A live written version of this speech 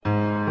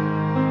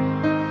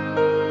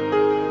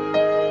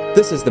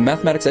This is the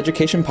Mathematics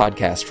Education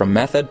Podcast from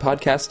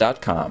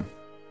mathedpodcast.com.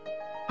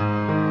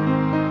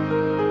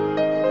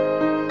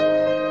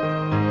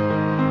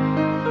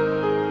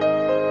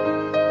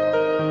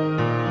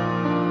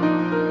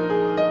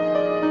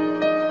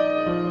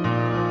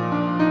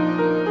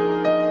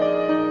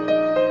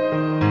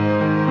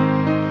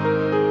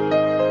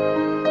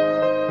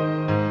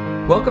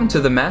 Welcome to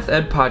the Math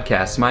Ed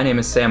Podcast. My name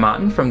is Sam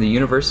Otten from the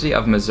University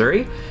of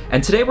Missouri,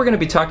 and today we're going to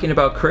be talking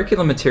about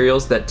curriculum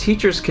materials that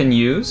teachers can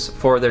use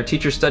for their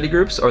teacher study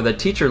groups or that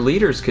teacher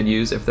leaders could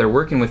use if they're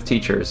working with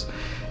teachers.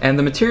 And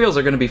the materials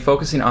are going to be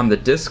focusing on the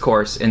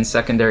discourse in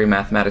secondary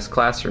mathematics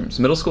classrooms,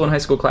 middle school and high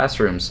school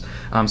classrooms.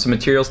 Some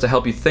materials to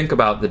help you think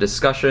about the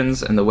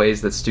discussions and the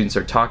ways that students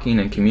are talking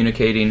and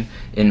communicating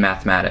in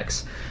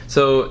mathematics.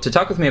 So to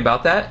talk with me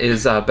about that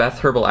is Beth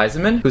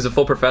Herbel-Eisenman, who's a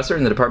full professor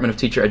in the Department of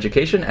Teacher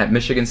Education at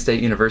Michigan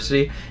State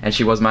University, and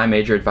she was my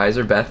major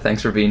advisor. Beth,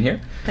 thanks for being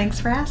here.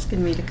 Thanks for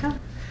asking me to come.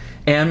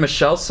 And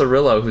Michelle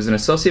Cirillo, who's an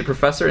associate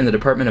professor in the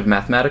Department of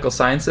Mathematical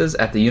Sciences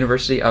at the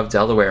University of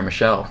Delaware.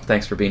 Michelle,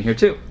 thanks for being here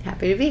too.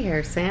 Happy to be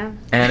here, Sam.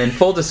 And in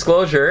full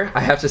disclosure,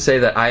 I have to say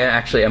that I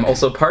actually am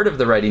also part of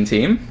the writing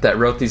team that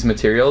wrote these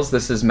materials.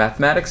 This is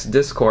Mathematics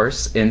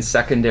Discourse in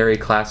Secondary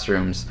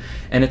Classrooms,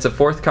 and it's a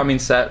forthcoming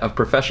set of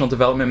professional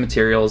development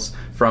materials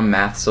from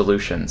Math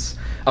Solutions.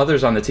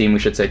 Others on the team, we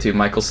should say too,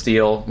 Michael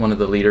Steele, one of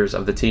the leaders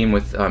of the team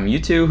with you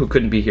two, who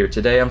couldn't be here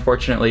today,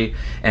 unfortunately,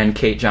 and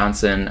Kate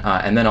Johnson,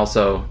 and then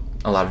also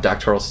a lot of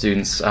doctoral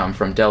students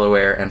from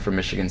Delaware and from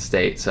Michigan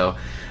State. So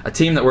a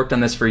team that worked on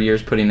this for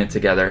years putting it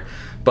together.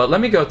 But let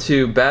me go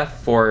to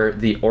Beth for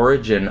the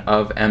origin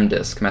of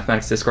MDisc,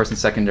 Mathematics Discourse in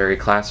Secondary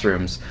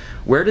Classrooms.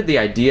 Where did the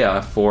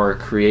idea for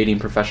creating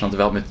professional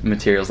development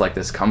materials like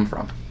this come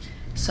from?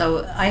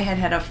 So I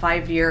had a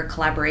 5-year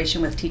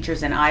collaboration with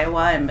teachers in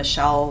Iowa, and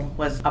Michelle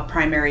was a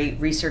primary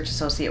research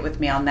associate with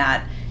me on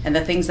that. And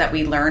the things that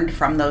we learned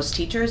from those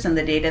teachers and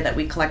the data that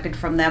we collected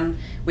from them,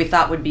 we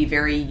thought would be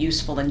very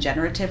useful and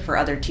generative for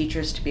other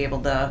teachers to be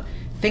able to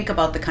think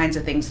about the kinds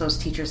of things those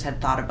teachers had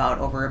thought about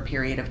over a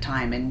period of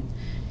time, and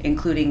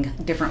including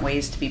different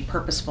ways to be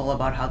purposeful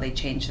about how they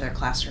change their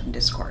classroom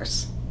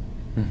discourse.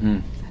 Mm-hmm.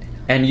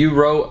 And you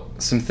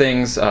wrote some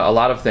things, a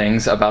lot of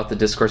things about the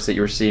discourse that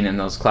you were seeing in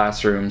those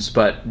classrooms,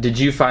 but did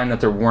you find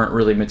that there weren't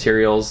really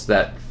materials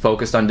that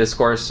focused on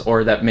discourse,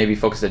 or that maybe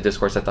focused at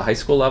discourse at the high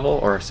school level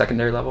or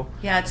secondary level?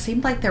 Yeah, it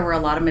seemed like there were a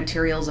lot of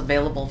materials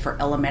available for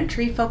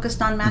elementary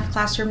focused on math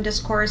classroom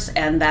discourse,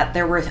 and that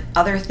there were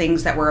other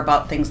things that were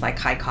about things like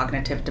high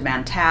cognitive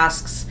demand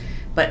tasks,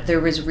 but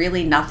there was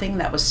really nothing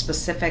that was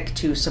specific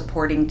to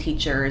supporting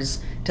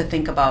teachers to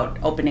think about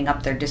opening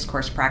up their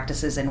discourse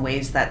practices in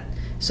ways that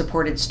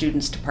supported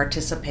students to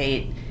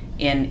participate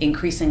in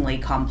increasingly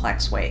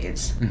complex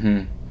ways.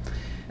 Mm-hmm.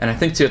 And I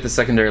think too at the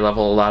secondary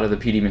level, a lot of the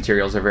PD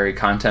materials are very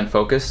content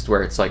focused,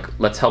 where it's like,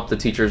 let's help the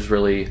teachers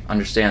really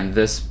understand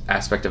this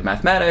aspect of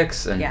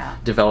mathematics and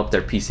develop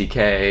their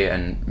PCK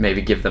and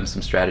maybe give them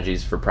some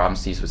strategies for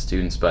problems to use with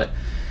students. But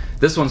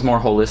this one's more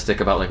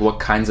holistic about like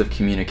what kinds of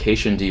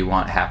communication do you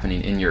want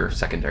happening in your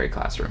secondary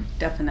classroom?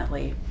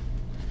 Definitely.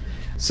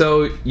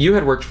 So you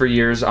had worked for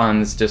years on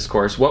this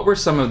discourse. What were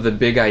some of the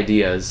big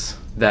ideas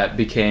that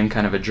became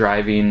kind of a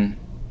driving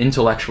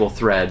intellectual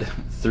thread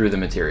through the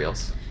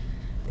materials?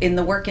 In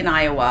the work in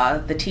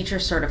Iowa, the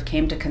teachers sort of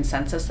came to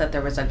consensus that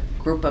there was a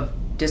group of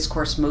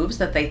discourse moves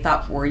that they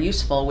thought were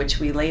useful,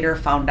 which we later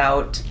found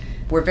out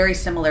were very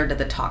similar to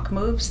the talk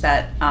moves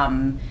that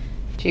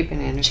Chapin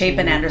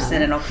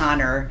Anderson and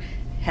O'Connor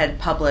had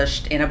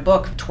published in a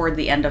book toward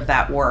the end of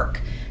that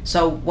work.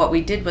 So what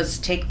we did was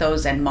take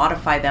those and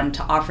modify them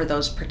to offer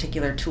those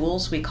particular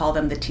tools. We call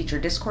them the teacher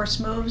discourse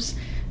moves,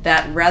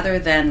 that rather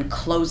than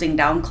closing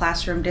down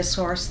classroom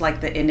discourse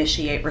like the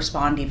initiate,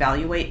 respond,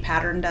 evaluate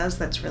pattern does,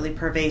 that's really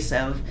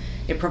pervasive,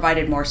 it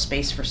provided more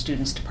space for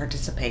students to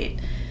participate.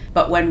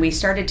 But when we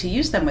started to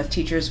use them with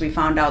teachers, we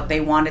found out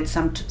they wanted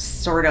some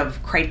sort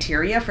of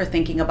criteria for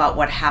thinking about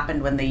what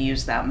happened when they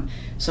used them.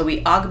 So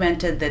we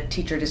augmented the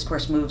teacher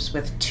discourse moves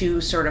with 2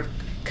 sort of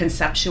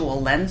conceptual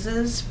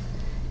lenses,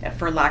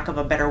 for lack of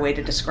a better way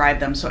to describe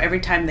them. So every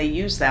time they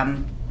use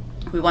them,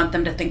 we want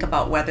them to think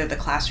about whether the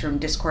classroom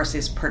discourse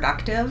is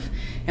productive.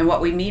 And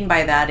what we mean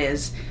by that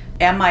is,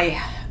 am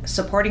I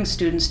supporting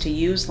students to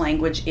use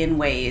language in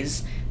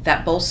ways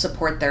that both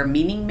support their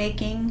meaning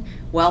making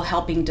while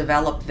helping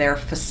develop their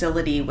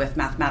facility with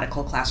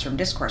mathematical classroom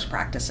discourse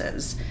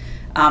practices?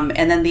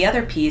 And then the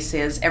other piece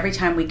is, every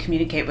time we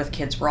communicate with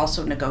kids, we're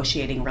also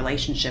negotiating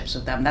relationships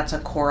with them. That's a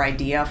core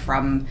idea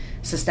from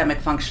systemic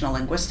functional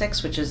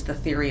linguistics, which is the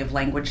theory of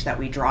language that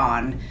we draw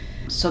on.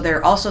 So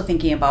they're also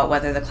thinking about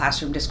whether the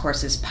classroom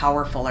discourse is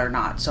powerful or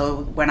not.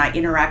 So when I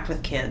interact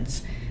with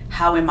kids,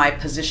 how am I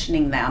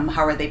positioning them?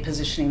 How are they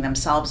positioning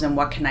themselves? And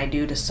what can I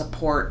do to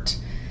support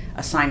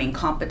assigning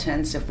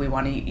competence, if we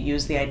want to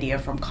use the idea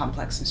from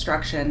complex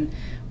instruction,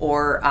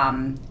 or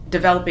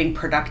developing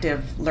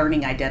productive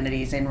learning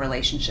identities in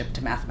relationship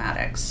to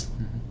mathematics.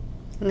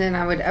 And then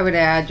I would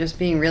add just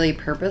being really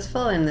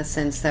purposeful in the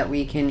sense that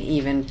we can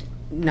even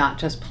not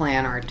just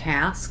plan our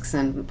tasks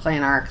and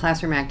plan our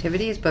classroom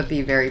activities, but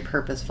be very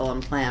purposeful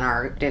and plan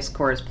our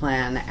discourse,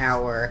 plan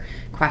our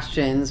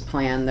questions,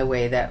 plan the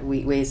ways that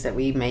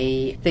we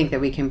may think that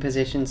we can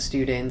position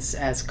students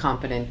as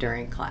competent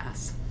during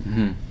class.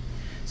 Mm-hmm.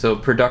 So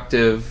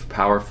productive,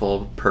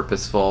 powerful,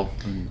 purposeful,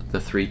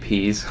 the 3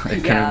 Ps.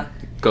 Kind of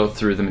go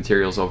through the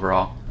materials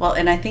overall. Well,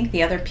 and I think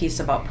the other piece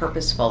about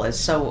purposeful is,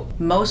 so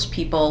most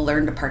people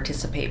learn to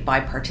participate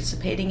by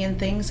participating in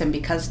things, and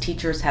because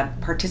teachers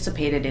have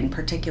participated in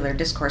particular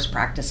discourse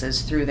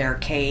practices through their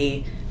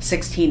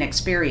K-16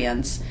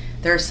 experience,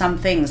 there are some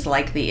things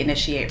like the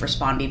initiate,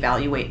 respond,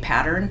 evaluate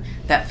pattern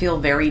that feel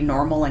very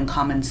normal and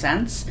common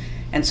sense.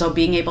 And so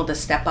being able to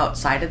step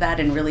outside of that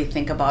and really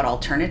think about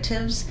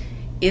alternatives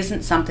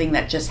isn't something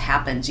that just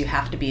happens. You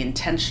have to be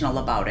intentional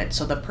about it.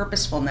 So the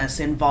purposefulness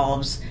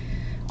involves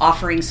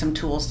offering some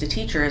tools to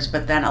teachers,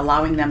 but then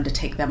allowing them to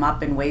take them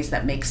up in ways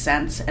that make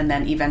sense and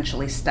then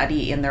eventually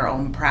study in their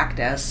own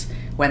practice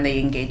when they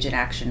engage in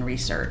action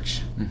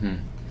research. Mm-hmm.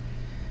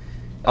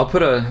 I'll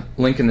put a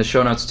link in the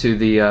show notes to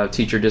the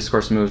teacher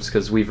discourse moves,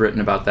 because we've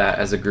written about that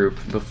as a group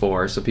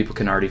before, so people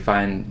can already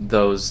find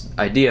those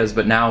ideas,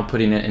 but now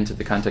putting it into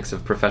the context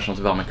of professional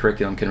development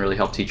curriculum can really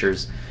help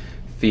teachers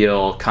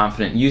feel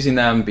confident using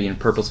them, being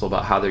purposeful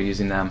about how they're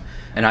using them.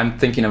 And I'm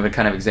thinking of a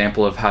kind of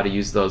example of how to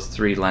use those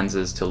 3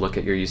 lenses to look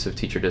at your use of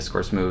teacher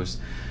discourse moves.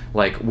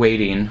 Like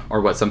waiting, or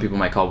what some people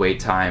might call wait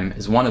time,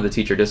 is one of the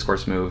teacher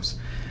discourse moves.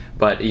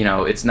 But,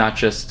 it's not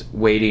just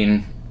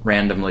waiting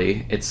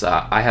randomly. It's,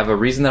 I have a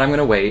reason that I'm going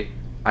to wait.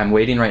 I'm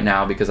waiting right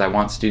now because I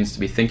want students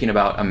to be thinking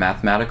about a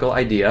mathematical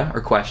idea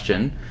or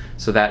question,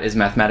 so that is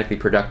mathematically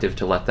productive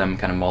to let them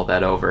kind of mull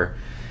that over.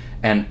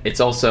 And it's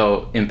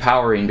also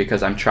empowering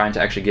because I'm trying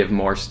to actually give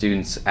more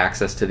students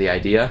access to the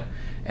idea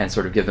and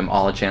sort of give them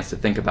all a chance to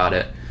think about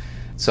it.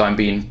 So I'm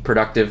being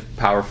productive,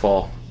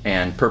 powerful,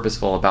 and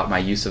purposeful about my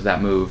use of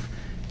that move.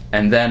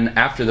 And then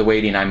after the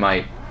waiting, I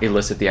might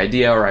elicit the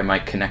idea, or I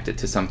might connect it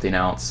to something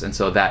else. And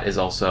so that is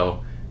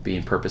also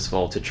being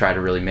purposeful to try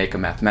to really make a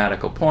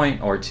mathematical point,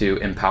 or to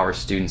empower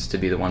students to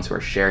be the ones who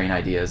are sharing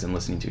ideas and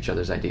listening to each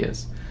other's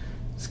ideas.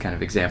 It's kind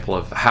of example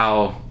of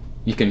how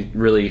you can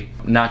really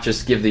not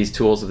just give these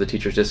tools of the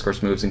teacher's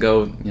discourse moves and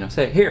go,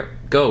 say, here,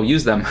 go,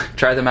 use them,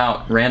 try them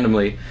out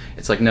randomly.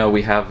 It's like, no,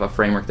 we have a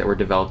framework that we're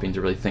developing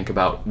to really think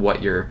about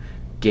what you're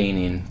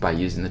gaining by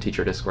using the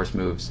teacher discourse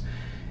moves,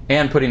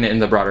 and putting it in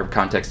the broader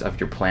context of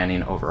your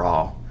planning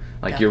overall.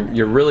 Like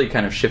you're really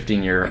kind of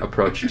shifting your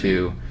approach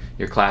to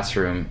your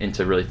classroom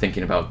into really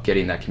thinking about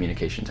getting that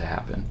communication to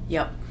happen.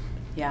 Yep.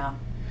 Yeah.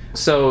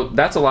 So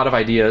that's a lot of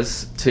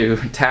ideas to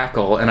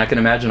tackle, and I can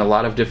imagine a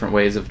lot of different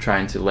ways of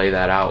trying to lay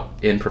that out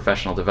in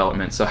professional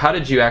development. So how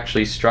did you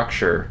actually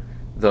structure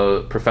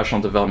the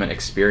professional development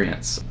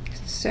experience?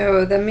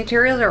 So the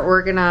materials are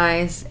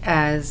organized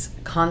as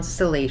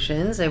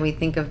constellations, and we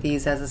think of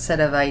these as a set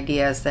of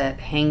ideas that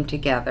hang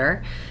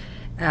together.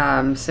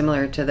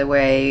 Similar to the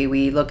way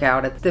we look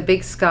out at the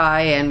big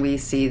sky and we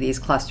see these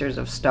clusters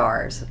of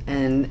stars.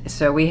 And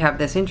so we have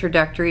this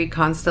introductory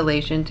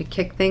constellation to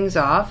kick things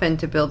off and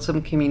to build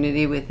some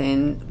community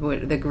within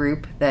the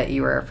group that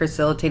you are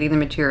facilitating the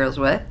materials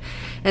with.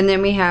 And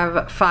then we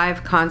have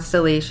 5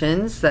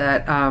 constellations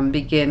that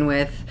begin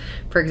with,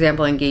 for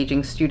example,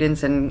 engaging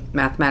students in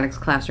mathematics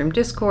classroom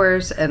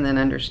discourse, and then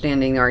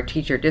understanding our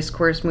teacher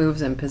discourse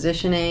moves and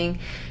positioning.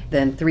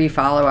 Then 3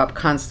 follow-up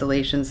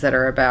constellations that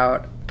are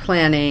about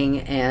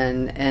planning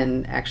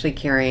and actually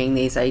carrying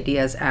these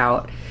ideas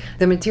out.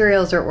 The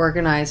materials are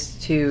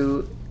organized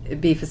to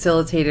be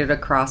facilitated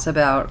across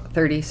about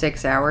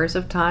 36 hours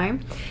of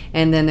time,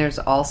 and then there's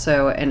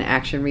also an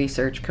action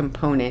research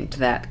component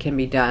that can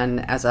be done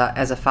as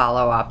a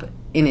follow-up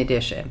in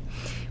addition.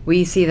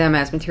 We see them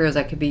as materials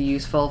that could be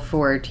useful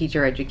for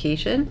teacher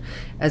education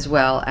as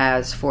well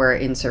as for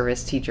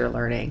in-service teacher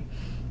learning.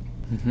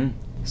 Mm-hmm.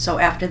 So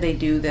after they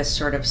do this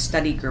sort of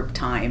study group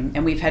time,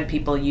 and we've had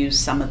people use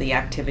some of the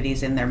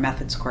activities in their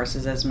methods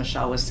courses, as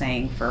Michelle was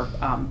saying, for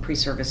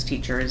pre-service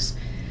teachers,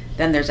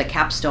 then there's a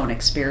capstone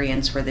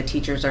experience where the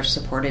teachers are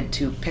supported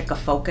to pick a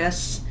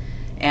focus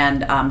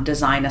and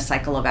design a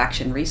cycle of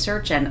action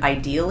research. And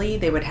ideally,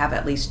 they would have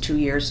at least 2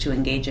 years to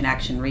engage in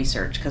action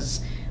research,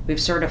 because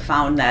we've sort of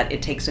found that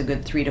it takes a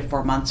good 3 to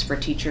 4 months for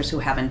teachers who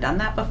haven't done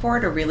that before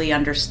to really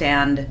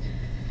understand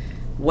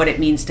what it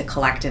means to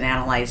collect and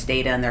analyze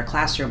data in their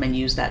classroom and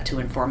use that to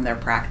inform their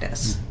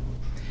practice.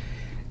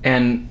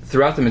 And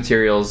throughout the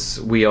materials,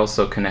 we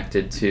also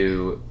connected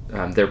to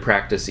their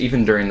practice.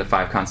 Even during the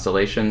 5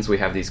 constellations, we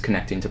have these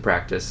connecting to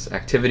practice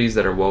activities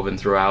that are woven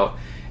throughout.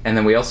 And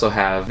then we also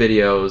have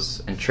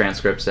videos and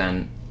transcripts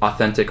and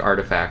authentic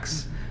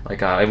artifacts,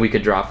 like and we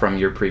could draw from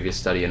your previous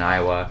study in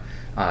Iowa,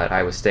 at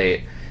Iowa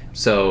State.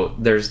 So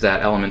there's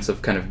that elements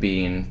of kind of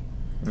being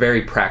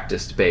very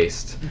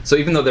practice-based. So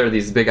even though there are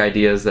these big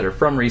ideas that are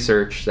from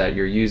research that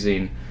you're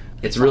using,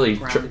 it's really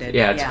grounded.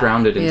 It's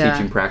grounded in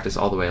teaching practice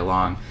all the way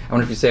along. I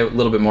wonder if you say a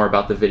little bit more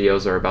about the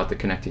videos or about the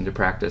connecting to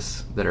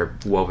practice that are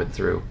woven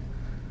through.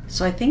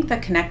 So I think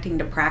that connecting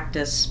to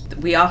practice,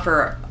 we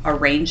offer a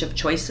range of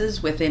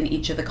choices within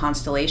each of the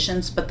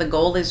constellations, but the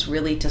goal is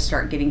really to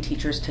start getting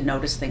teachers to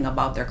notice things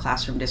about their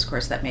classroom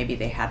discourse that maybe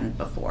they hadn't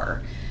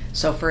before.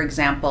 So for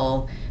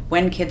example,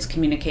 when kids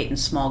communicate in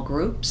small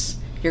groups,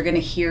 you're going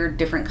to hear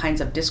different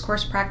kinds of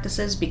discourse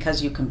practices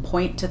because you can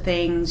point to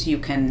things, you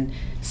can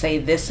say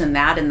this and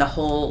that, and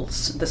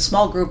the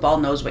small group all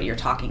knows what you're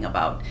talking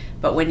about.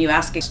 But when you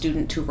ask a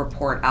student to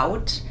report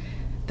out,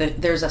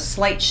 there's a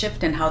slight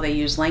shift in how they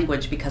use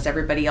language because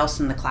everybody else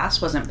in the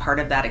class wasn't part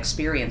of that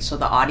experience. So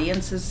the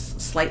audience is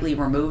slightly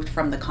removed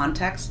from the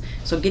context.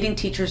 So getting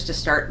teachers to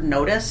start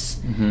notice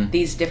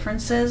these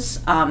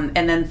differences and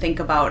then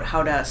think about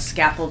how to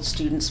scaffold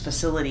students'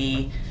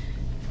 facility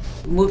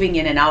moving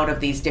in and out of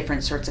these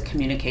different sorts of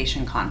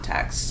communication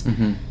contexts.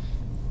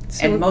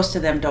 And most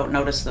of them don't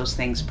notice those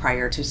things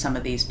prior to some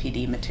of these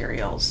PD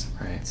materials.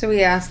 Right. So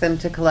we asked them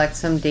to collect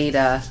some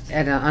data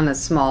on a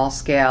small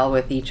scale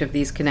with each of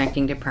these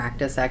connecting to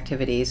practice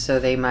activities. So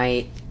they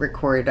might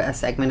record a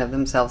segment of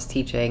themselves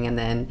teaching and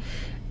then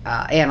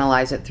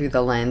analyze it through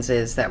the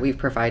lenses that we've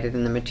provided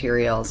in the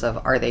materials of,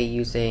 are they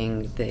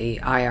using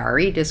the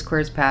IRE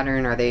discourse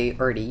pattern? Are they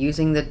already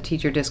using the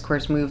teacher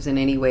discourse moves in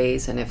any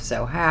ways? And if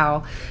so,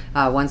 how?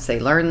 Once they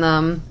learn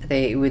them,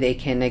 they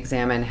can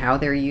examine how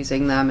they're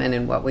using them and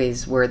in what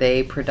ways were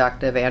they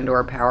productive and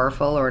or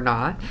powerful or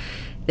not.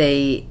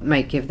 They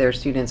might give their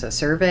students a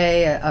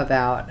survey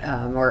about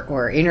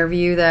or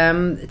interview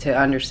them to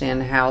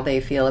understand how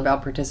they feel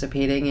about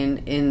participating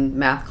in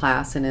math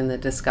class and in the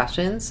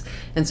discussions.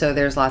 And so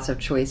there's lots of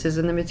choices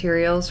in the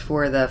materials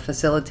for the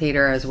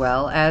facilitator as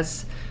well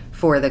as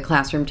for the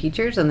classroom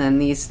teachers. And then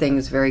these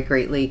things very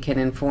greatly can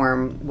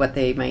inform what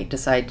they might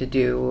decide to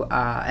do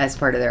as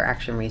part of their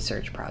action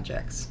research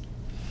projects.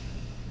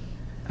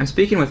 I'm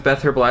speaking with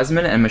Beth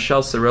Herbel-Eisenman and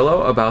Michelle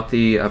Cirillo about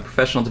the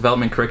professional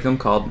development curriculum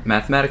called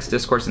Mathematics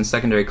Discourse in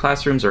Secondary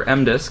Classrooms, or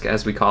MDisc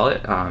as we call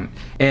it.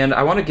 And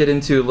I want to get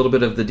into a little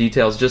bit of the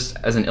details just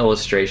as an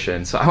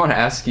illustration. So I want to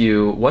ask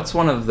you, what's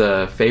one of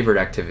the favorite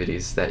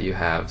activities that you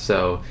have?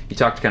 So you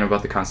talked kind of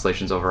about the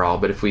constellations overall,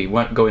 but if we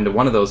go into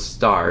one of those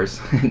stars,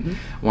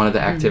 one of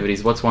the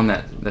activities, what's one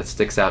that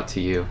sticks out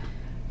to you?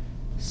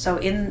 So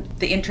in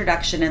the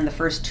introduction in the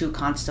first two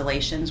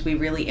constellations, we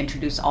really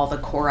introduce all the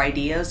core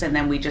ideas and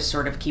then we just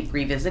sort of keep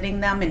revisiting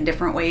them in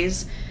different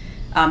ways.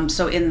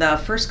 So in the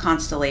first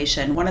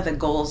constellation, one of the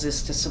goals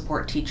is to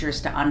support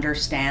teachers to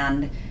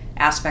understand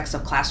aspects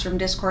of classroom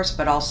discourse,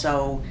 but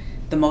also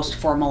the most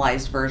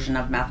formalized version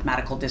of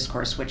mathematical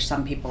discourse, which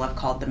some people have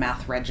called the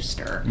math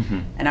register.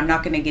 And I'm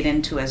not going to get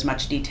into as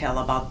much detail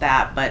about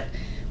that, but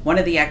one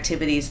of the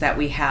activities that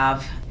we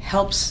have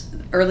helps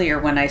earlier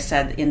when I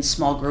said in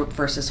small group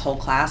versus whole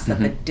class that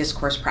the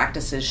discourse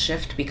practices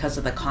shift because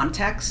of the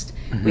context.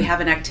 We have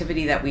an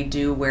activity that we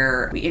do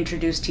where we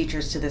introduce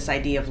teachers to this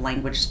idea of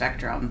language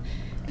spectrum.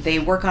 They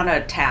work on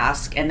a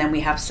task and then we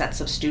have sets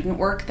of student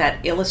work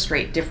that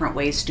illustrate different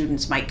ways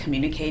students might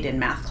communicate in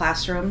math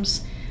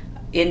classrooms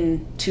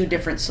in two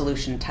different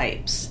solution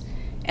types.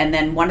 And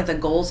then one of the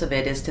goals of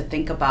it is to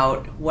think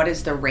about what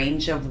is the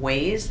range of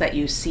ways that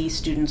you see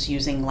students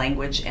using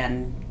language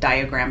and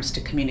diagrams to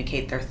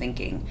communicate their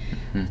thinking.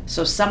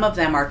 So some of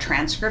them are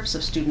transcripts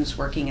of students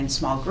working in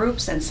small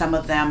groups, and some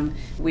of them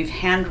we've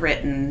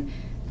handwritten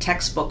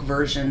textbook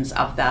versions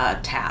of the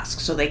task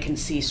so they can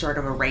see sort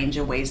of a range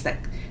of ways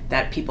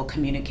that people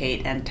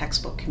communicate and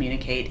textbook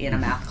communicate in a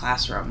math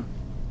classroom.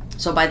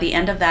 So by the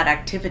end of that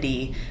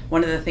activity,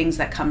 one of the things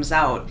that comes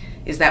out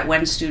is that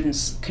when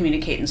students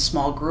communicate in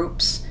small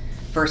groups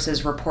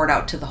versus report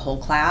out to the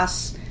whole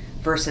class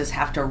versus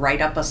have to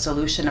write up a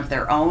solution of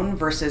their own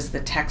versus the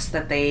text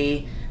that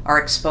they are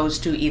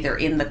exposed to either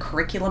in the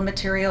curriculum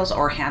materials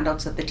or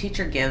handouts that the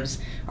teacher gives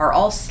are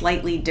all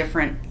slightly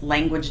different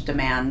language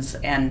demands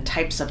and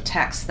types of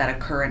text that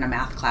occur in a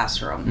math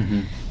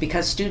classroom.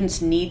 Because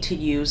students need to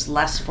use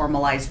less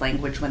formalized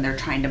language when they're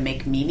trying to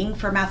make meaning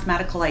for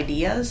mathematical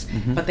ideas,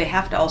 but they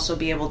have to also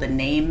be able to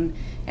name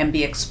and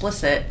be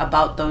explicit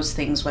about those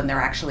things when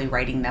they're actually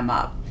writing them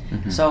up.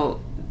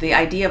 So the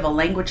idea of a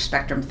language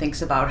spectrum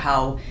thinks about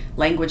how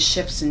language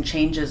shifts and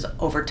changes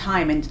over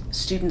time, and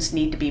students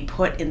need to be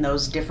put in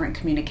those different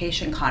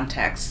communication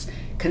contexts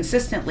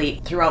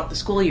consistently throughout the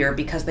school year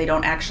because they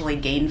don't actually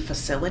gain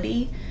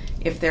facility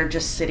if they're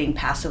just sitting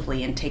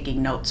passively and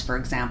taking notes, for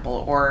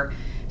example.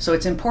 So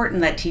it's important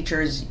that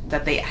teachers,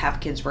 that they have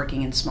kids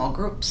working in small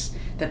groups,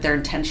 that they're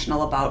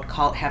intentional about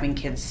having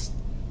kids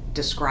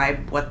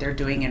describe what they're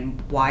doing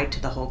and why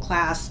to the whole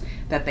class,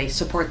 that they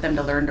support them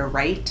to learn to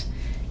write,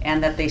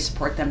 and that they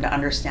support them to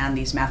understand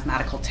these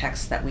mathematical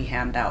texts that we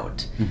hand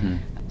out.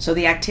 So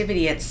the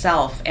activity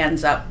itself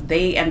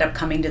they end up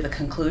coming to the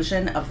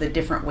conclusion of the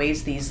different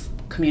ways these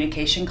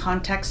communication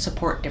contexts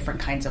support different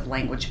kinds of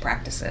language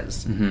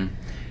practices.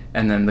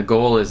 And then the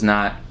goal is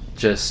not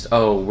just,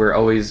 we're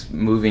always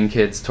moving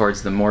kids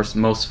towards the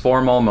most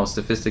formal, most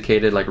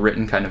sophisticated, like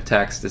written kind of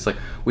text. It's like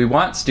we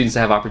want students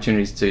to have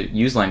opportunities to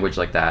use language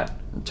like that,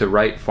 to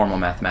write formal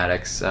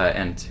mathematics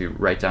and to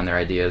write down their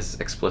ideas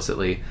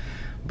explicitly.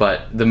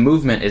 But the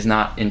movement is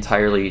not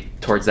entirely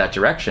towards that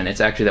direction. It's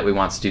actually that we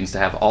want students to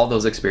have all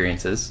those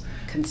experiences.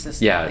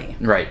 Consistently. Yeah,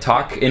 right.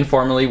 Talk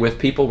informally with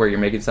people where you're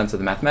making sense of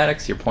the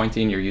mathematics, you're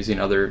pointing, you're using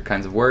other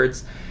kinds of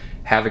words,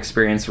 have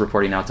experience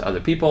reporting out to other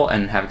people,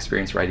 and have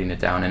experience writing it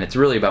down. And it's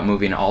really about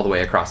moving all the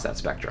way across that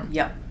spectrum.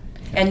 Yep.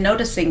 And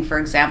noticing, for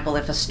example,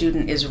 if a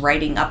student is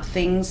writing up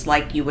things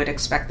like you would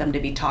expect them to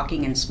be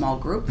talking in small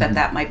group,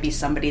 that might be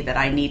somebody that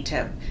I need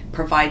to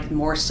provide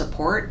more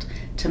support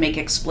to make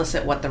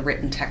explicit what the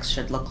written text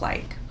should look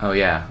like. Oh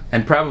yeah,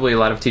 and probably a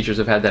lot of teachers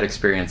have had that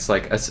experience.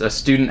 Like a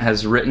student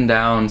has written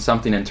down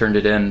something and turned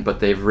it in,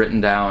 but they've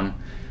written down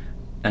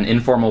an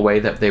informal way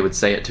that they would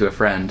say it to a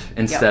friend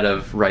instead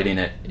of writing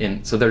it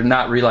in. So they're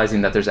not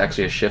realizing that there's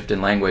actually a shift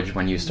in language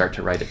when you start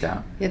to write it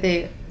down.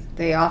 Yeah,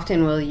 they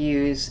often will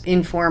use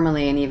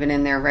informally, and even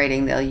in their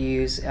writing, they'll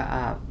use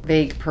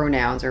vague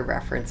pronouns or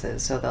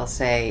references. So they'll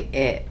say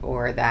it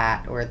or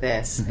that or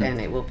this, and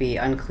it will be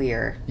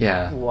unclear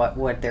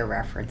what they're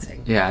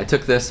referencing. Yeah, I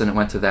took this and it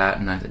went to that,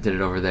 and I did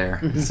it over there.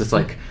 It's just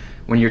like,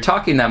 when you're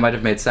talking, that might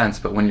have made sense,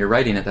 but when you're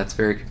writing it, that's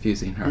very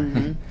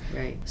confusing.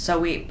 Right. So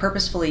we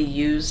purposefully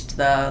used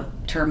the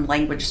term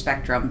language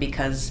spectrum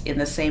because in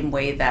the same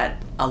way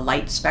that a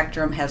light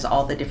spectrum has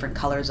all the different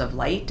colors of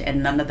light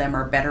and none of them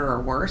are better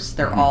or worse,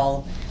 they're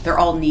all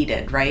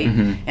needed, right?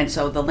 And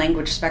so the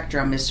language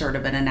spectrum is sort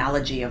of an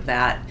analogy of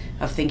that,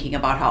 of thinking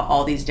about how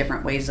all these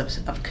different ways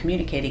of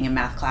communicating in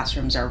math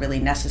classrooms are really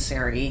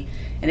necessary.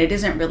 And it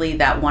isn't really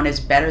that one is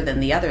better than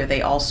the other.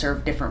 They all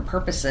serve different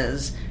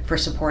purposes for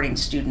supporting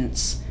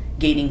students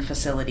gaining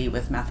facility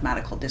with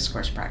mathematical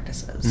discourse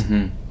practices.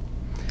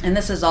 And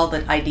this is all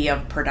the idea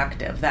of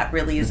productive. That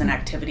really is an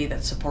activity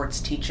that supports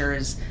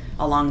teachers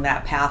along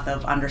that path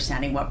of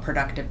understanding what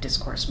productive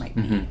discourse might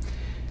be.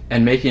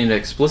 And making it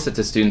explicit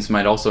to students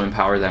might also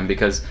empower them,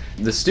 because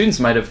the students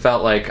might have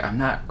felt like, I'm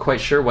not quite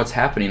sure what's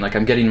happening, like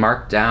I'm getting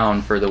marked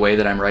down for the way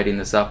that I'm writing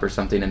this up or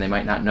something, and they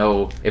might not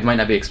know, it might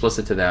not be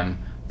explicit to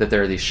them that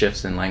there are these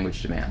shifts in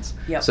language demands.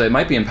 So it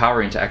might be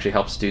empowering to actually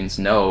help students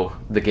know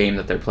the game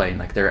that they're playing.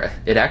 Like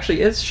it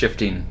actually is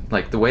shifting.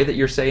 Like the way that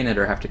you're saying it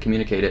or have to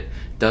communicate it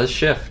does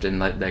shift, and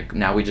like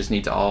now we just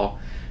need to all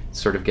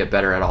sort of get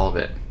better at all of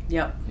it.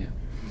 Yeah.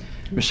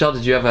 Michelle,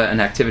 did you have an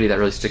activity that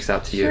really sticks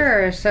out to you?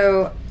 Sure.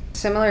 So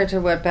similar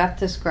to what Beth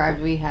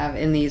described, we have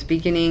in these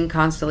beginning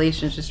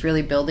constellations just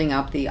really building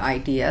up the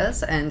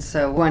ideas. And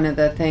so one of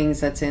the things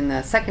that's in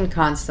the second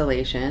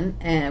constellation,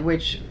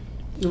 which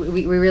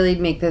we really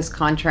make this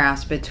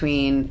contrast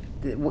between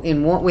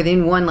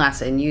within one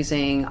lesson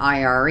using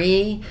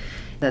IRE,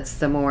 that's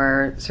the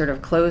more sort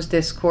of closed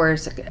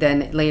discourse.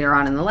 Then later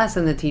on in the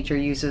lesson, the teacher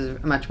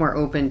uses much more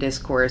open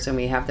discourse, and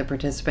we have the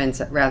participants,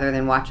 rather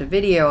than watch a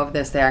video of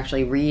this, they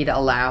actually read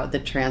aloud the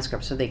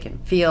transcript so they can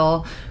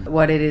feel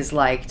what it is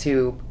like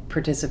to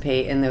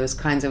participate in those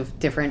kinds of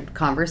different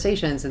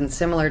conversations. And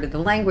similar to the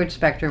language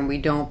spectrum, we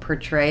don't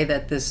portray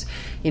that this,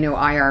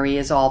 IRE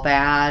is all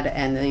bad,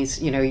 and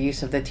these,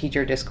 use of the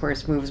teacher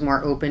discourse moves,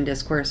 more open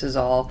discourse is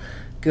all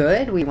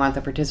good. We want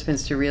the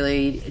participants to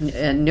really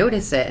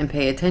notice it and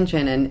pay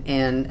attention,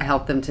 and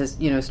help them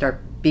to, start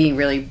being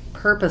really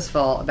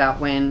purposeful about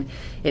when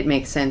it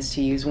makes sense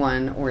to use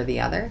one or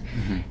the other.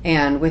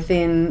 And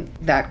within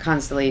that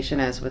constellation,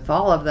 as with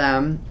all of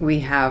them, we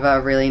have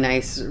a really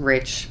nice,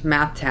 rich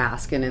math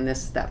task. And in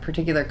that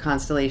particular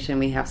constellation,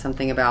 we have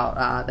something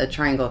about the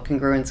triangle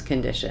congruence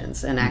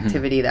conditions, an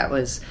activity that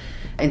was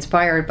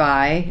inspired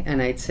by,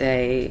 and I'd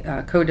say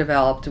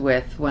co-developed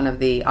with one of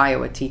the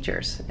Iowa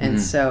teachers.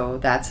 And so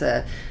that's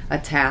a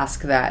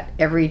task that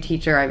every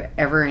teacher I've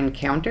ever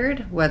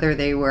encountered, whether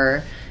they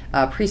were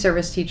a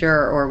pre-service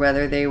teacher or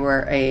whether they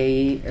were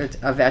a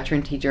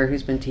veteran teacher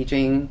who's been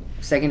teaching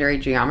secondary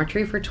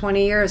geometry for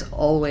 20 years,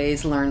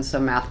 always learns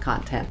some math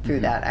content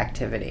through that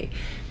activity,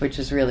 which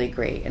is really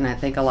great. And I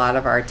think a lot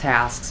of our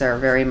tasks are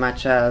very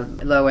much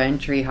low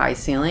entry, high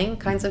ceiling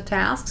kinds of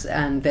tasks,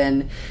 and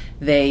then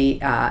they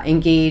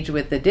engage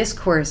with the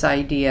discourse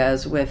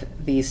ideas with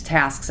these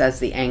tasks as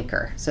the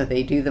anchor. So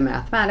they do the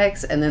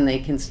mathematics, and then they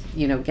can,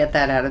 get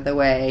that out of the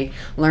way,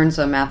 learn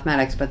some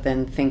mathematics, but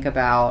then think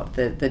about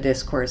the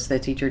discourse, the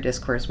teacher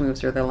discourse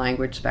moves, or the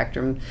language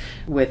spectrum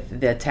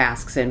with the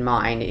tasks in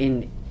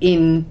mind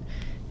in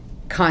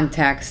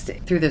context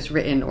through this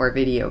written or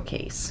video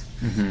case.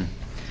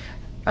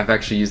 I've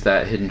actually used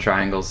that hidden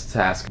triangles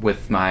task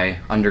with my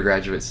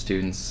undergraduate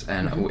students,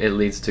 and it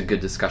leads to good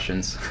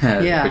discussions,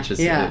 which is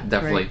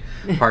definitely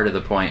part of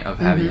the point of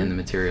having in the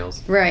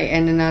materials. Right,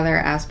 and another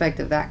aspect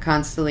of that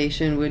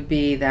constellation would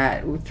be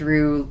that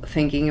through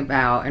thinking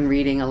about and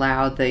reading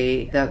aloud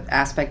the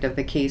aspect of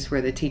the case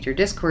where the teacher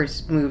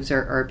discourse moves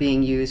are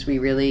being used, we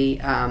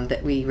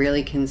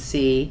really can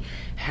see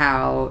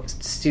how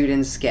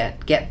students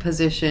get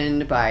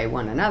positioned by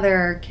one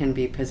another, can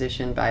be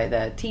positioned by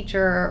the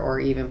teacher, or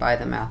even by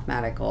the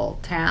mathematical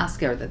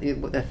task or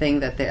the thing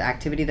that the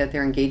activity that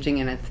they're engaging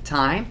in at the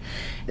time.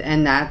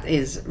 And that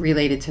is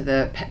related to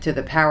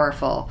the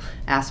powerful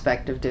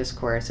aspect of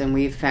discourse. And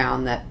we've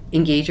found that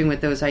engaging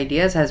with those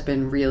ideas has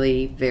been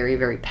really very,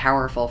 very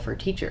powerful for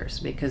teachers,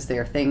 because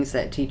they're things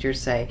that teachers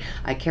say,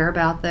 I care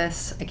about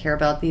this, I care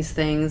about these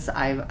things,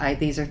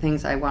 these are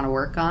things I want to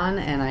work on,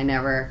 and I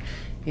never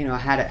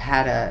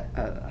had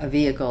a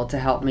vehicle to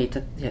help me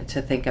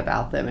to think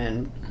about them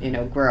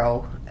and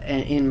grow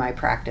in my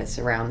practice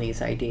around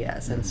these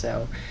ideas. And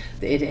so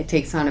it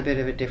takes on a bit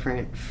of a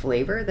different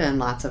flavor than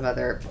lots of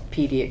other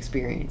PD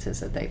experiences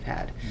that they've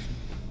had.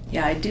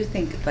 Yeah, I do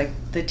think like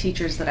the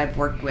teachers that I've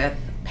worked with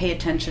pay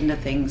attention to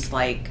things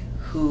like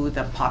who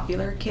the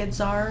popular kids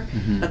are,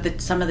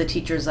 but some of the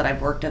teachers that I've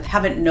worked with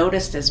haven't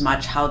noticed as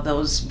much how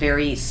those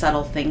very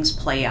subtle things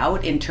play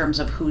out in terms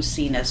of who's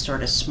seen as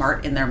sort of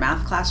smart in their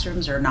math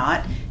classrooms or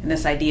not. And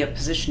this idea of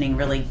positioning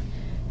really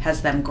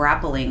has them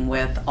grappling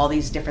with all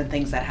these different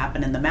things that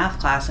happen in the math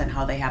class and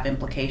how they have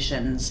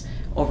implications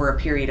over a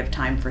period of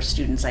time for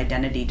students'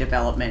 identity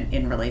development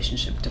in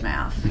relationship to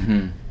math.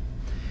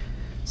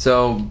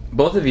 So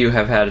both of you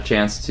have had a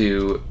chance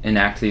to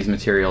enact these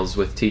materials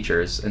with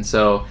teachers, and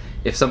so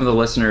if some of the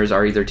listeners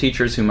are either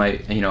teachers who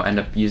might end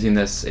up using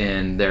this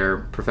in their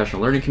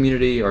professional learning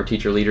community, or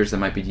teacher leaders that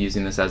might be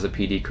using this as a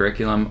PD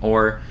curriculum,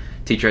 or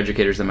teacher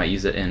educators that might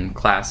use it in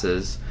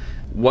classes,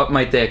 what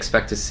might they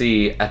expect to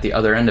see at the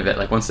other end of it?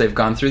 Like once they've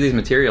gone through these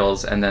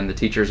materials and then the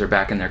teachers are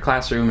back in their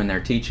classroom and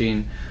they're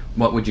teaching,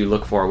 what would you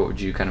look for? What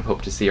would you kind of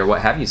hope to see, or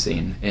what have you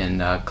seen in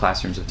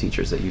classrooms of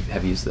teachers that you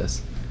have used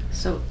this?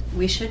 So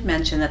we should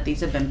mention that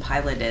these have been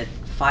piloted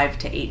 5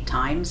 to 8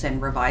 times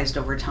and revised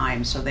over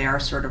time, so they are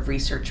sort of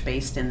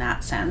research-based in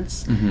that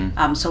sense.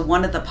 So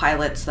one of the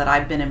pilots that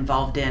I've been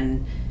involved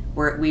in,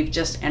 where we've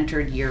just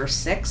entered year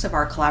 6 of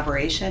our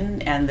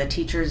collaboration, and the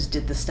teachers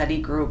did the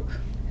study group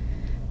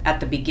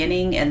at the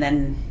beginning, and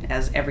then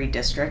as every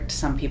district,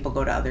 some people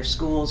go to other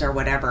schools or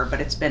whatever,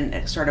 but it's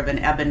been sort of an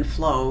ebb and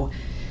flow.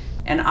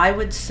 And I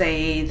would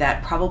say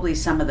that probably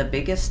some of the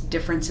biggest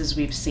differences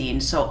we've seen,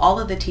 so all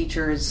of the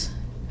teachers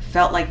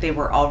felt like they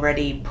were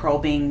already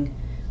probing,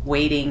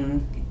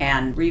 weighting,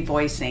 and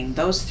revoicing.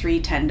 Those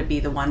 3 tend to be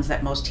the ones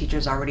that most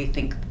teachers already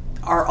think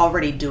are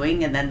already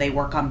doing, and then they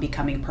work on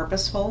becoming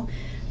purposeful.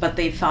 But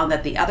they found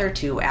that the other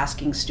 2,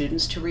 asking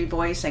students to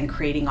revoice and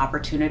creating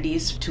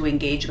opportunities to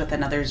engage with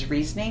another's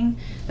reasoning,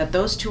 that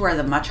those 2 are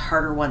the much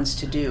harder ones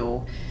to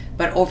do.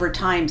 But over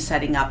time,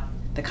 setting up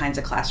the kinds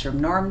of classroom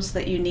norms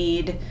that you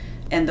need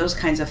and those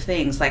kinds of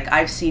things. Like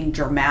I've seen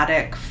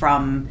dramatic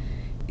from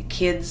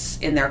kids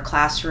in their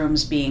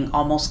classrooms being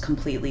almost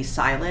completely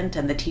silent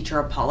and the teacher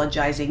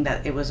apologizing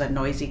that it was a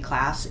noisy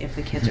class if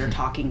the kids are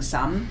talking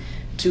some,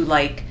 to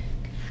like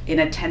in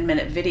a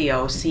 10-minute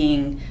video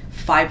seeing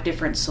 5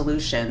 different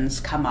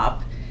solutions come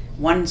up.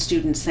 One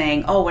student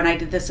saying, oh, when I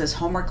did this as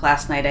homework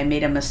last night, I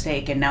made a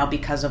mistake, and now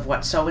because of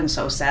what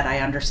so-and-so said, I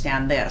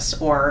understand this,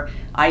 or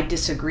I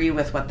disagree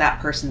with what that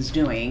person's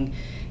doing.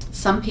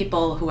 Some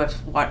people who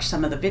have watched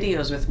some of the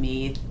videos with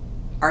me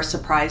are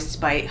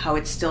surprised by how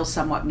it's still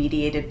somewhat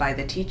mediated by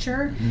the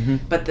teacher,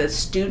 but the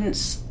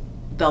students,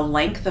 the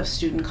length of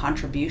student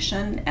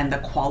contribution and the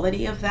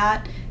quality of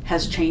that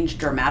has changed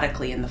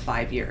dramatically in the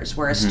 5 years,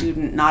 where a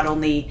student not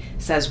only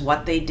says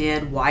what they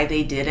did, why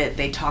they did it,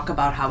 they talk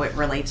about how it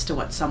relates to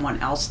what someone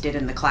else did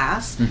in the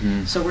class.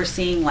 So we're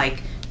seeing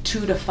like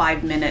 2 to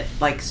 5 minute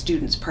like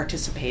students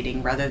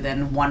participating rather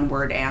than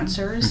 1-word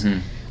answers.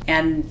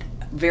 And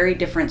very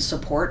different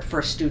support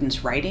for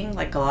students writing.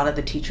 Like a lot of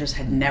the teachers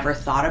had never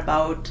thought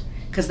about,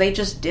 because they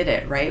just did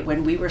it, right?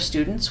 When we were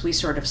students, we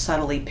sort of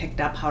subtly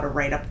picked up how to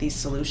write up these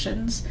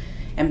solutions,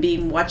 and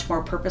being much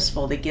more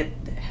purposeful to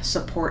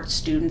support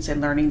students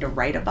in learning to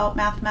write about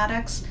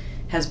mathematics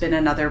has been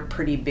another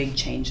pretty big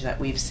change that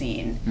we've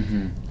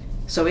seen.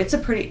 So it's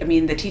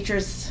the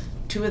teachers,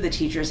 2 of the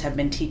teachers have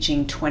been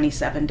teaching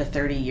 27 to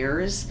 30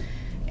 years,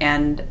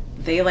 and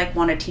they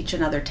want to teach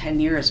another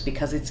 10 years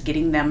because it's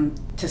getting them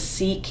to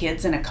see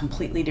kids in a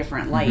completely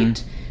different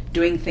light,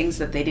 doing things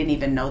that they didn't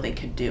even know they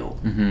could do.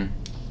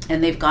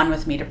 And they've gone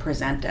with me to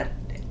present at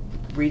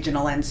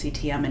regional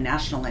NCTM and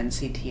national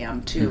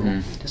NCTM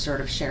too, to sort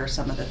of share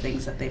some of the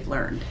things that they've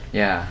learned.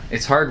 Yeah,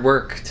 it's hard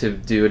work to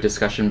do a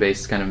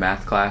discussion-based kind of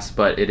math class,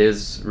 but it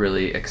is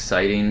really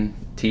exciting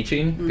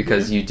teaching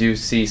because you do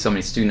see so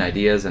many student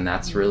ideas, and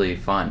that's really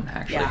fun,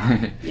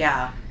 actually.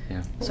 Yeah.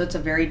 So it's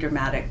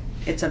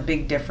it's a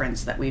big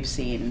difference that we've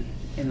seen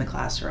in the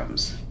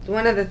classrooms.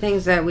 One of the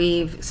things that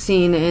we've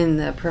seen in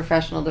the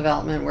professional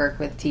development work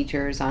with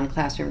teachers on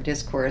classroom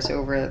discourse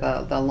over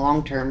the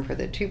long term for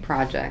the 2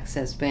 projects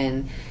has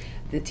been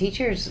the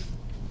teachers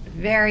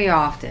very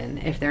often,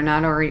 if they're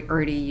not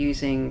already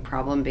using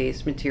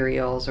problem-based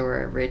materials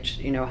or rich,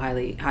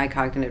 high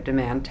cognitive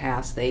demand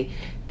tasks,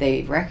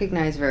 they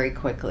recognize very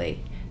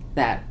quickly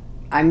that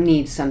I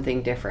need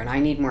something different. I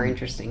need more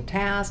interesting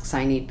tasks.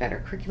 I need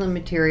better curriculum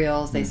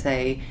materials. They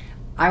say,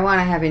 I want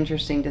to have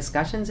interesting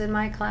discussions in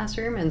my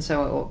classroom, and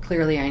so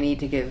clearly I need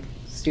to give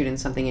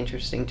students something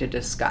interesting to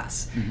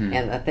discuss.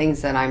 And the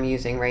things that I'm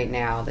using right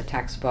now, the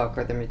textbook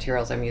or the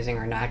materials I'm using,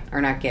 are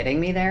not getting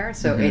me there.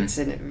 So it's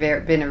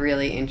been a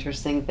really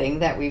interesting thing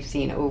that we've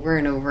seen over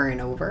and over and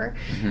over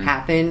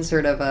happen,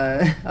 sort of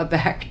a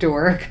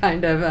backdoor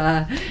kind of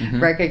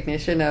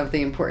recognition of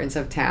the importance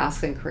of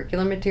tasks and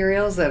curriculum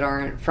materials that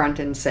aren't front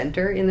and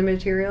center in the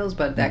materials,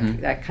 but that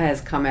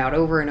has come out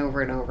over and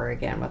over and over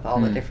again with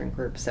all the different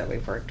groups that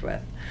we've worked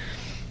with.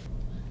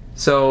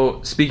 So,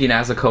 speaking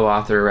as a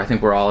co-author, I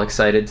think we're all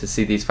excited to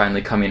see these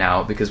finally coming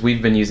out, because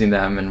we've been using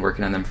them and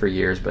working on them for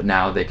years, but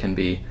now they can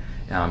be,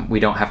 we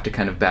don't have to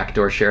kind of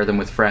backdoor share them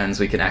with friends.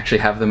 We can actually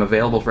have them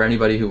available for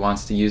anybody who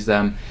wants to use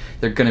them.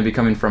 They're going to be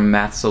coming from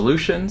Math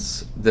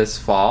Solutions this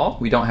fall.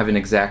 We don't have an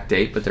exact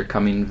date, but they're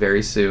coming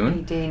very soon.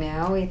 Any day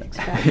now, we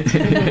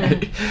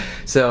expect.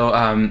 So,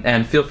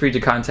 and feel free to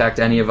contact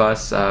any of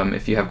us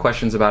if you have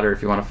questions about it or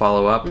if you want to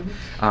follow up.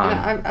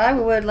 I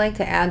would like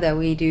to add that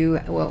we do,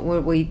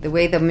 the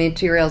way the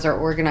materials are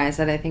organized,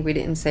 that I think we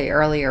didn't say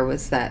earlier,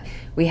 was that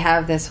we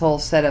have this whole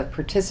set of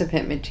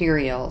participant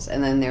materials,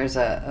 and then there's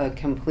a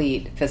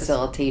complete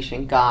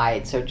facilitation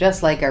guide. So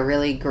just like a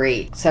really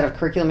great set of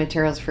curriculum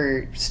materials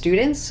for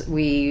students,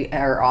 we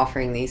are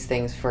offering these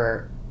things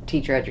for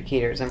teacher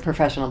educators and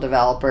professional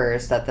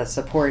developers, that the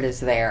support is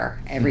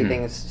there.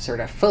 Everything is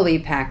sort of fully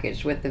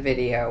packaged with the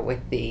video,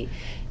 with the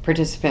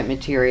participant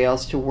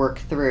materials to work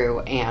through,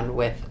 and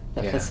with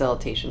the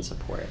facilitation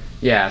support.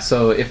 Yeah,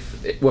 so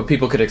what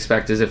people could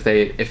expect is if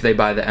they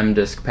buy the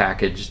MDisc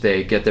package,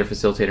 they get their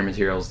facilitator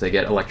materials, they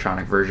get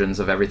electronic versions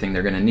of everything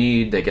they're going to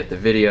need, they get the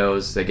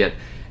videos,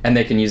 and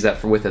they can use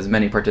that with as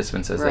many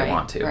participants as they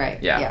want to.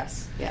 Right. Yeah.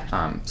 Yes.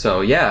 Yeah.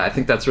 So yeah, I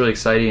think that's really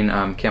exciting.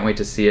 Can't wait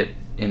to see it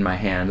in my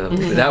hand.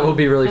 That will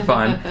be really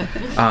fun.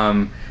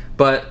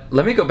 But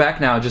let me go back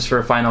now just for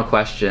a final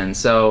question.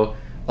 So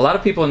a lot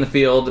of people in the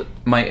field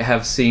might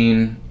have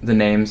seen the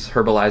names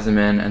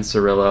herbalizamin and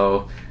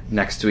Cirillo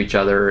next to each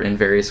other in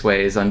various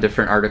ways on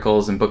different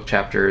articles and book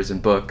chapters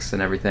and books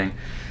and everything.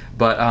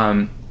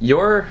 But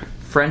your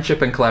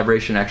friendship and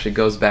collaboration actually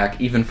goes back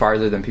even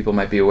farther than people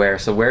might be aware.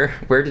 So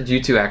where did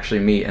you two actually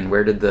meet, and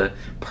where did the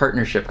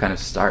partnership kind of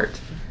start?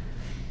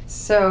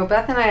 So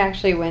Beth and I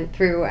actually went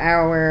through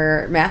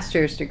our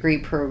master's degree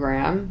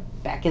program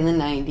back in the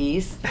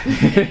 90s.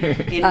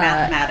 In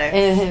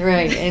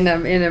mathematics. In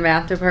a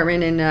math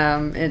department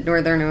at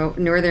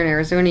Northern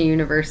Arizona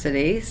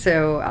University.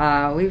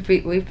 So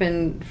we've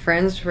been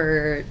friends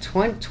for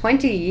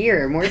 20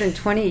 years, more than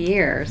 20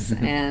 years.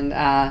 And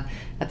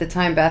at the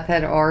time, Beth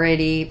had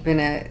already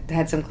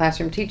had some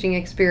classroom teaching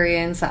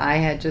experience. I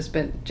had just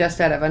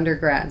out of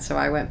undergrad, so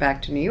I went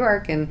back to New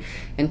York and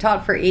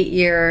taught for 8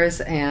 years.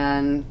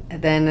 And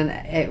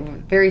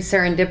then very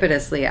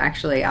serendipitously,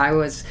 actually, I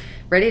was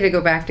ready to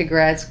go back to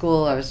grad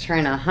school. I was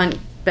trying to hunt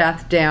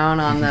Beth down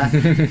on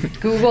the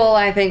Google,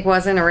 I think,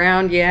 wasn't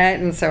around yet,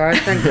 and so I was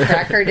trying to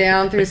track her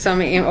down through some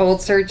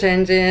old search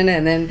engine,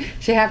 and then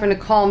she happened to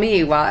call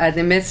me while in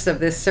the midst of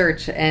this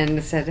search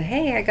and said,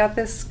 "Hey, I got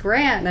this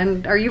grant,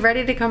 and are you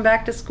ready to come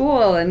back to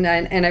school?" And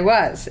I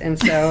was, and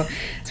so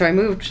I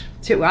moved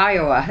to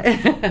Iowa.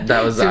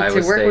 That was Iowa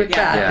to work State. with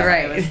Beth,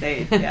 right? Iowa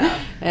State, yeah.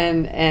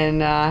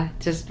 and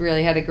just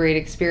really had a great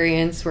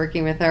experience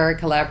working with her,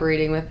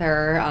 collaborating with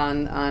her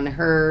on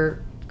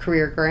her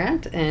career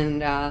grant,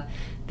 and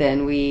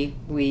then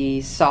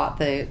we sought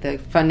the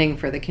funding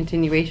for the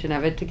continuation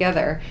of it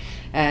together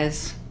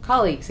as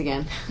colleagues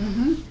again.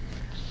 Mm-hmm.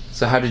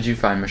 So how did you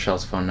find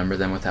Michelle's phone number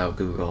then without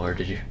Google, or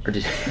did you? I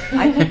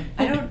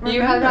don't remember.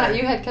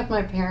 You had kept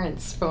my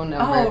parents' phone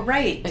number. Oh,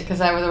 right.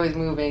 Because I was always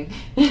moving.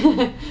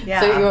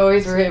 Yeah. So you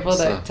always were able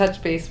to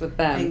touch base with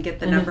them and get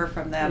the number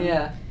from them.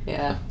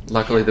 Yeah.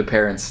 Luckily, the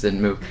parents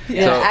didn't move.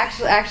 Yeah.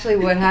 So, actually,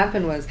 what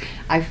happened was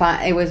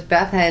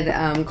Beth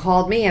had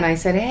called me, and I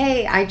said,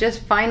 "Hey, I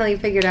just finally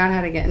figured out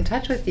how to get in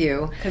touch with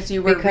you because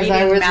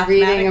I was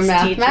reading a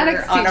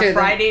mathematics teacher on a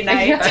Friday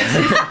night."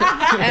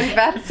 And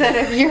Beth said,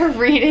 "If you're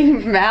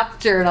reading math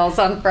journals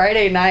on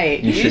Friday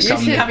night, you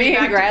should be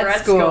in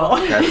grad school."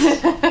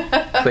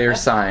 That's clear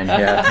sign.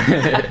 Yeah.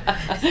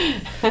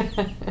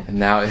 And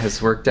now it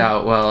has worked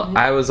out. Well,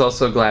 I was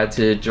also glad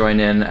to join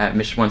in at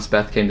once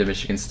Beth came to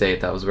Michigan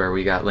State. That was where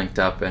we got linked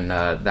up, and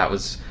I'm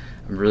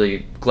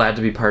really glad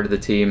to be part of the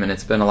team, and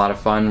it's been a lot of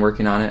fun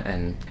working on it,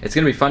 and it's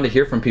going to be fun to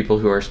hear from people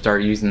who are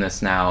start using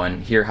this now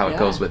and hear how it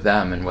goes with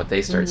them and what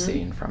they start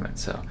seeing from it.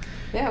 So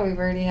yeah, we've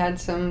already had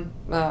some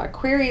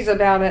queries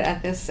about it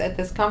at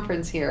this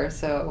conference here,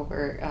 so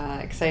we're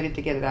excited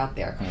to get it out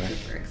there. Right.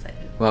 Super excited.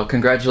 Well,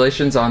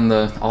 congratulations on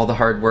all the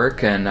hard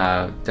work, and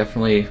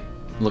definitely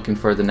looking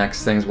for the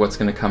next things, what's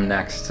going to come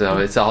next. So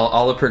it's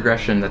all a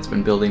progression that's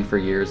been building for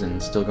years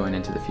and still going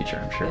into the future,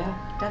 I'm sure.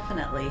 Yeah,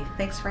 definitely.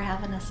 Thanks for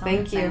having us on.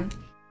 Thank you.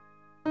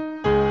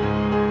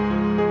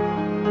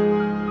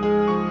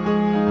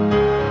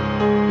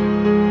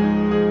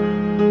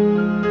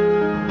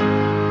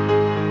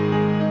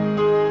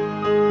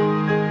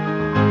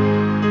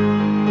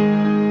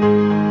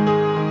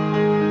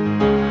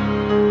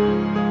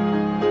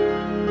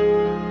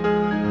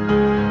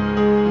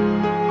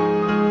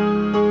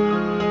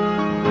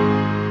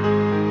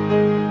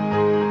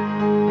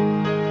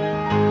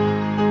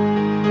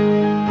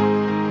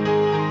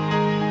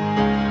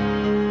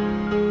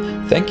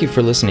 Thank you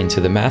for listening to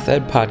the Math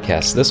Ed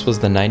Podcast. This was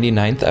the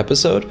 99th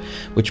episode,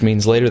 which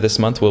means later this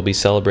month we'll be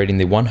celebrating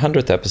the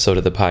 100th episode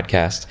of the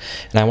podcast.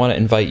 And I want to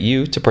invite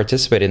you to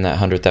participate in that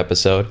 100th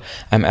episode.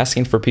 I'm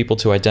asking for people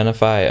to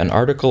identify an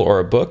article or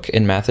a book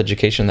in math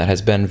education that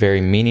has been very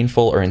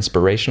meaningful or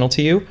inspirational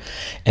to you.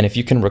 And if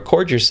you can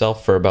record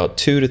yourself for about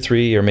 2 to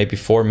 3 or maybe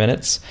 4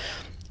 minutes,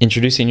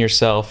 introducing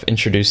yourself,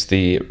 introduce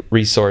the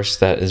resource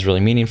that is really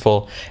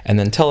meaningful, and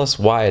then tell us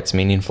why it's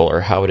meaningful or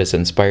how it has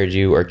inspired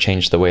you or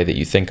changed the way that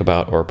you think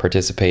about or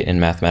participate in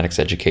mathematics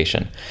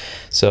education.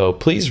 So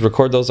please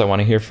record those. I want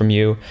to hear from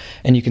you.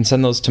 And you can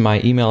send those to my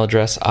email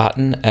address,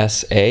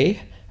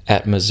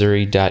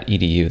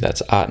 ottensa@missouri.edu.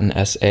 That's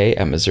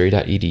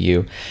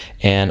ottensa@missouri.edu.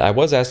 And I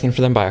was asking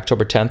for them by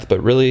October 10th,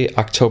 but really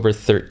October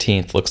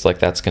 13th looks like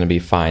that's going to be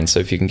fine. So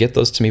if you can get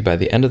those to me by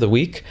the end of the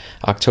week,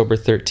 October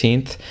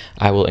 13th,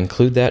 I will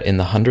include that in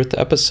the 100th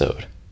episode.